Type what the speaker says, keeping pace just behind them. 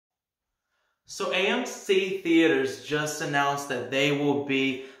So AMC Theaters just announced that they will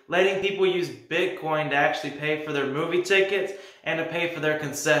be letting people use Bitcoin to actually pay for their movie tickets and to pay for their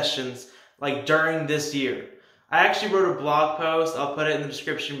concessions like during this year. I actually wrote a blog post. I'll put it in the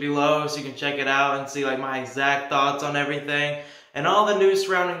description below so you can check it out and see like my exact thoughts on everything and all the news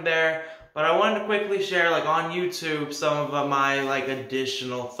surrounding there. But I wanted to quickly share like on YouTube some of my like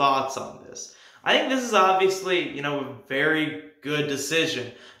additional thoughts on this. I think this is obviously, a very good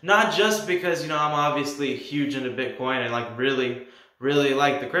decision. Not just because, I'm obviously huge into Bitcoin and like really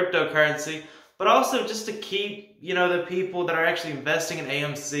like the cryptocurrency, but also just to keep, the people that are actually investing in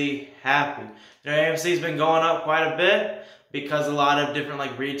AMC happy. AMC's been going up quite a bit because a lot of different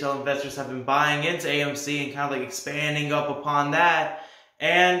like retail investors have been buying into AMC and kind of like expanding up upon that.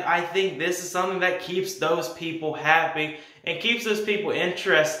 And I think this is something that keeps those people happy and keeps those people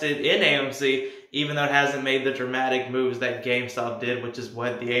interested in AMC, even though it hasn't made the dramatic moves that GameStop did, which is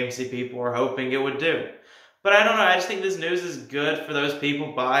what the AMC people were hoping it would do. But I don't know, I just think this news is good for those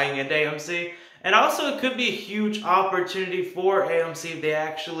people buying into AMC. And also it could be a huge opportunity for AMC if they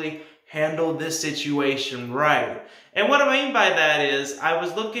actually handle this situation right. And what I mean by that is, I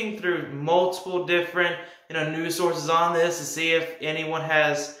was looking through multiple different news sources on this to see if anyone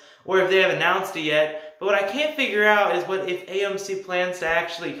has, or if they have announced it yet. But what I can't figure out is what if AMC plans to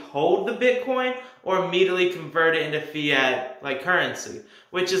actually hold the Bitcoin or immediately convert it into fiat like currency,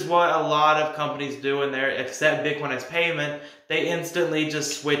 which is what a lot of companies do when they accept Bitcoin as payment. They instantly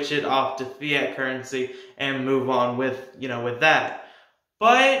just switch it off to fiat currency and move on with, with that.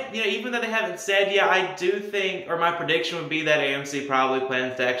 But, even though they haven't said yet, I do think, or my prediction would be that AMC probably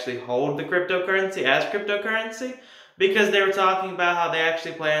plans to actually hold the cryptocurrency as cryptocurrency, because they were talking about how they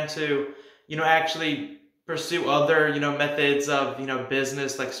actually plan to, actually pursue other, methods of,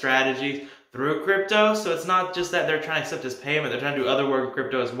 business, like strategies through crypto. So it's not just that they're trying to accept as payment, they're trying to do other work with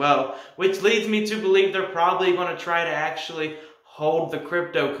crypto as well, which leads me to believe they're probably going to try to actually hold the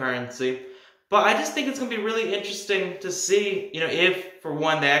cryptocurrency. But I just think it's going to be really interesting to see, if, for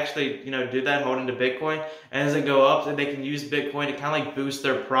one, they actually, do that, hold into Bitcoin, and as it go up, that they can use Bitcoin to kind of like boost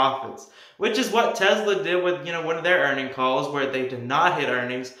their profits. Which is what Tesla did with, one of their earning calls, where they did not hit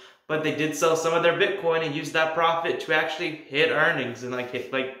earnings, but they did sell some of their Bitcoin and use that profit to actually hit earnings and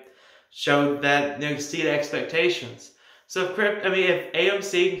showed that, exceed expectations. So if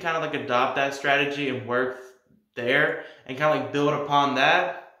AMC can kind of like adopt that strategy and work there and kind of like build upon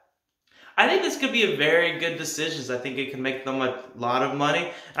that, I think this could be a very good decision. I think it can make them a lot of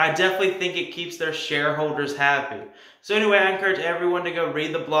money. And I definitely think it keeps their shareholders happy. So anyway, I encourage everyone to go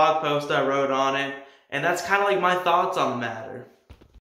read the blog post I wrote on it. And that's kind of like my thoughts on the matter.